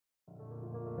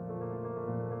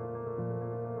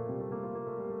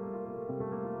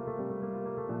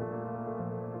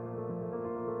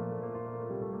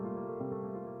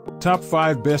Top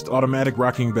 5 Best Automatic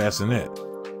Rocking Bassinet.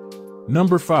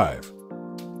 Number 5.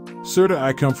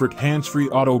 Serta iComfort Hands-Free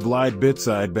Auto Glide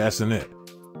Bedside Bassinet.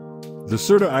 The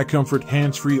Serta iComfort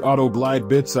Hands-Free Auto Glide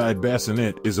Bedside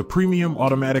Bassinet is a premium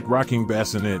automatic rocking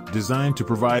bassinet designed to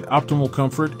provide optimal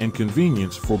comfort and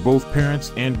convenience for both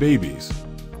parents and babies.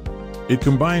 It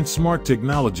combines smart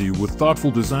technology with thoughtful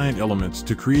design elements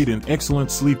to create an excellent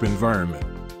sleep environment.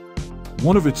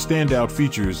 One of its standout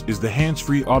features is the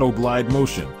hands-free auto glide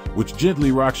motion, which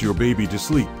gently rocks your baby to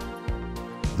sleep.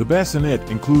 The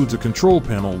bassinet includes a control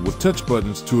panel with touch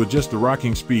buttons to adjust the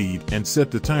rocking speed and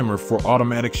set the timer for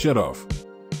automatic shutoff.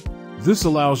 This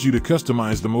allows you to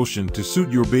customize the motion to suit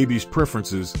your baby's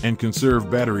preferences and conserve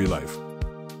battery life.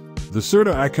 The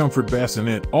Serta iComfort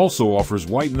bassinet also offers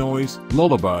white noise,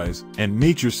 lullabies, and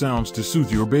nature sounds to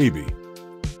soothe your baby.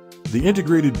 The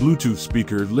integrated Bluetooth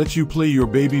speaker lets you play your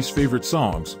baby's favorite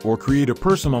songs or create a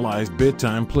personalized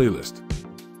bedtime playlist.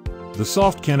 The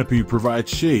soft canopy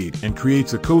provides shade and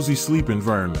creates a cozy sleep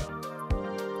environment.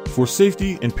 For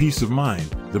safety and peace of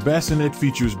mind, the bassinet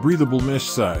features breathable mesh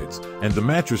sides, and the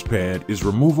mattress pad is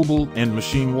removable and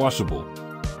machine washable.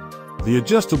 The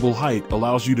adjustable height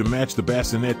allows you to match the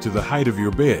bassinet to the height of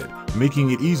your bed,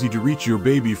 making it easy to reach your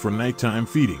baby for nighttime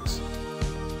feedings.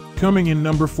 Coming in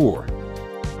number 4.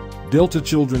 Delta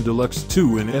Children Deluxe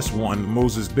 2 in S1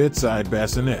 Moses Bedside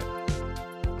Bassinet.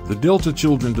 The Delta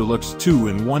Children Deluxe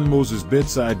 2-in-1 Moses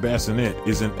Bedside Bassinet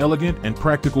is an elegant and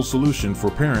practical solution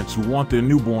for parents who want their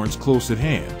newborns close at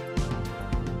hand.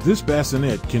 This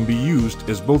bassinet can be used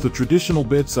as both a traditional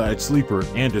bedside sleeper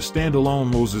and a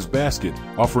standalone Moses basket,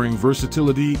 offering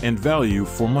versatility and value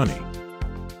for money.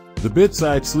 The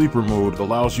bedside sleeper mode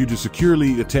allows you to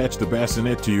securely attach the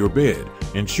bassinet to your bed,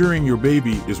 ensuring your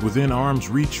baby is within arm's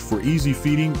reach for easy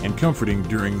feeding and comforting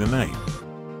during the night.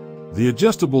 The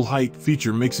adjustable height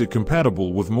feature makes it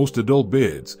compatible with most adult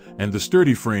beds, and the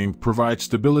sturdy frame provides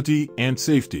stability and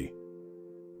safety.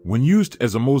 When used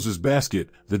as a Moses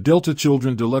basket, the Delta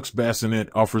Children Deluxe Bassinet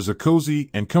offers a cozy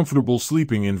and comfortable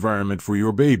sleeping environment for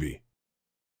your baby.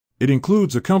 It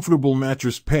includes a comfortable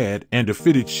mattress pad and a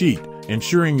fitted sheet,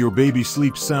 ensuring your baby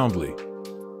sleeps soundly.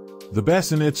 The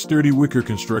bassinet's sturdy wicker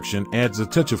construction adds a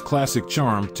touch of classic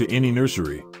charm to any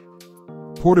nursery.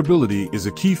 Portability is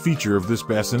a key feature of this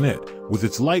bassinet, with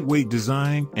its lightweight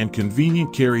design and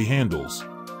convenient carry handles.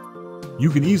 You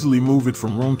can easily move it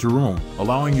from room to room,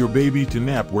 allowing your baby to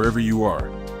nap wherever you are.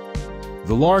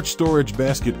 The large storage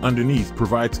basket underneath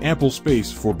provides ample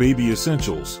space for baby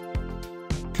essentials.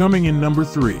 Coming in number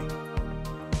 3.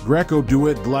 Graco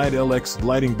Duet Glide LX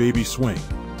Gliding Baby Swing.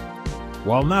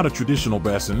 While not a traditional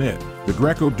bassinet, the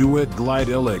Graco Duet Glide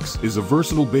LX is a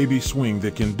versatile baby swing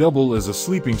that can double as a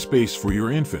sleeping space for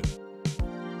your infant.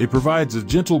 It provides a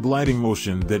gentle gliding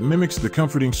motion that mimics the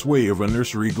comforting sway of a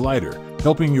nursery glider,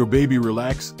 helping your baby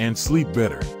relax and sleep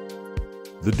better.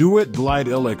 The Duet Glide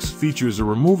LX features a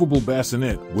removable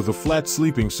bassinet with a flat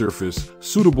sleeping surface,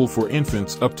 suitable for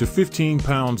infants up to 15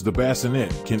 pounds. The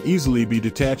bassinet can easily be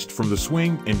detached from the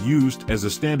swing and used as a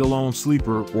standalone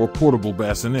sleeper or portable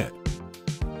bassinet.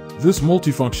 This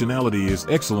multifunctionality is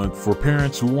excellent for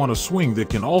parents who want a swing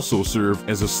that can also serve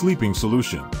as a sleeping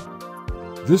solution.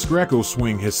 This Graco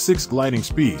swing has 6 gliding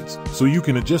speeds, so you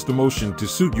can adjust the motion to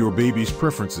suit your baby's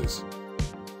preferences.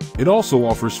 It also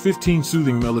offers 15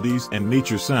 soothing melodies and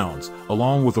nature sounds,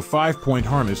 along with a 5-point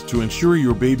harness to ensure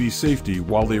your baby's safety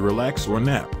while they relax or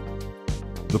nap.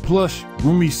 The plush,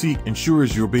 roomy seat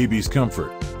ensures your baby's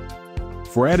comfort.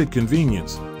 For added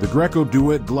convenience, the Graco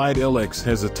Duet Glide LX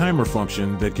has a timer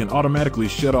function that can automatically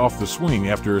shut off the swing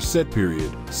after a set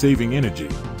period, saving energy.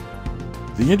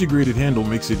 The integrated handle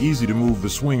makes it easy to move the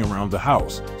swing around the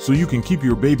house, so you can keep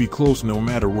your baby close no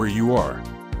matter where you are.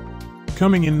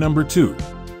 Coming in number 2.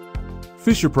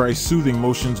 Fisher-Price Soothing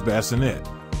Motions Bassinet.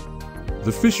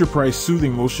 The Fisher-Price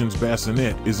Soothing Motions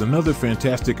Bassinet is another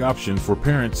fantastic option for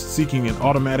parents seeking an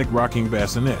automatic rocking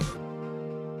bassinet.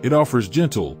 It offers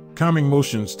gentle, calming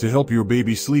motions to help your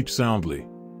baby sleep soundly.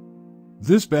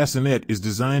 This bassinet is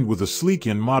designed with a sleek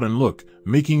and modern look,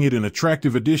 making it an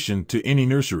attractive addition to any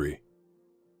nursery.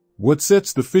 What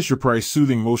sets the Fisher-Price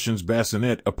Soothing Motions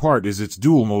Bassinet apart is its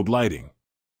dual-mode lighting.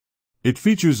 It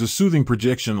features a soothing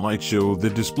projection light show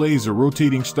that displays a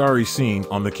rotating starry scene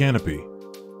on the canopy.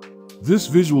 This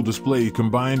visual display,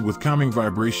 combined with calming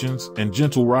vibrations and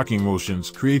gentle rocking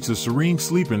motions, creates a serene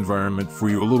sleep environment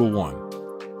for your little one.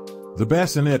 The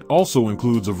bassinet also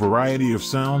includes a variety of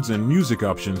sounds and music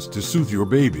options to soothe your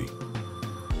baby.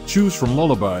 Choose from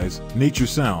lullabies, nature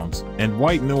sounds, and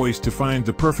white noise to find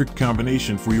the perfect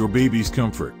combination for your baby's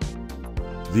comfort.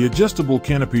 The adjustable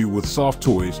canopy with soft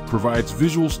toys provides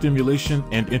visual stimulation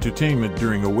and entertainment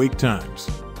during awake times.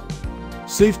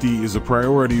 Safety is a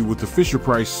priority with the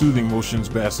Fisher-Price Soothing Motions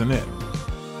Bassinet.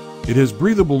 It has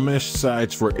breathable mesh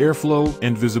sides for airflow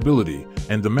and visibility,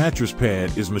 and the mattress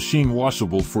pad is machine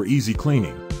washable for easy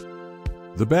cleaning.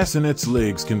 The bassinet's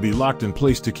legs can be locked in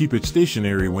place to keep it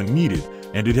stationary when needed,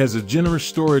 and it has a generous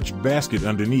storage basket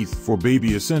underneath for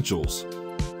baby essentials.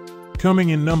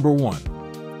 Coming in number 1.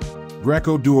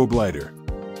 Graco DuoGlider.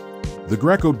 The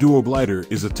Graco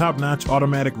DuoGlider is a top-notch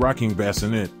automatic rocking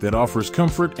bassinet that offers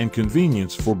comfort and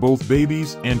convenience for both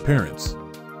babies and parents.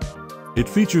 It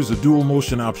features a dual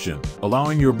motion option,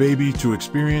 allowing your baby to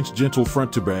experience gentle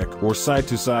front-to-back or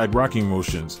side-to-side rocking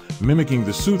motions, mimicking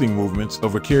the soothing movements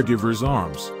of a caregiver's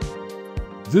arms.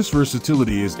 This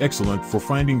versatility is excellent for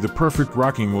finding the perfect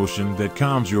rocking motion that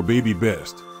calms your baby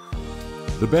best.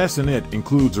 The bassinet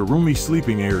includes a roomy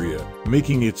sleeping area,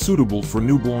 making it suitable for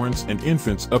newborns and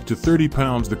infants up to 30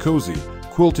 pounds. The cozy,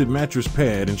 quilted mattress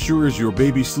pad ensures your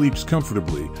baby sleeps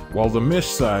comfortably, while the mesh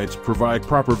sides provide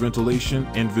proper ventilation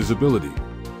and visibility.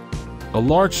 A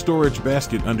large storage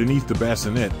basket underneath the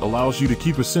bassinet allows you to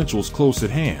keep essentials close at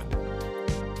hand.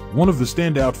 One of the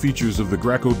standout features of the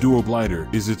Graco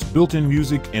DuoGlider is its built-in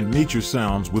music and nature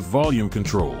sounds with volume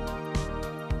control.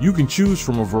 You can choose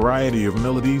from a variety of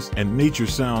melodies and nature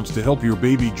sounds to help your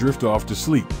baby drift off to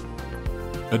sleep.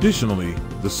 Additionally,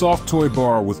 the soft toy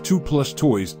bar with 2 plush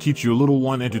toys keeps your little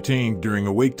one entertained during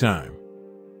awake time.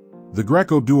 The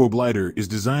Graco DuoGlider is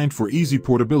designed for easy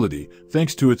portability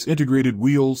thanks to its integrated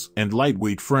wheels and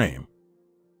lightweight frame.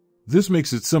 This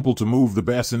makes it simple to move the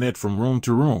bassinet from room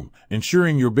to room,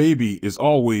 ensuring your baby is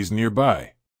always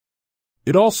nearby.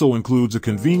 It also includes a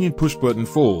convenient push-button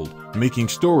fold, making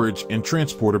storage and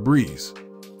transport a breeze.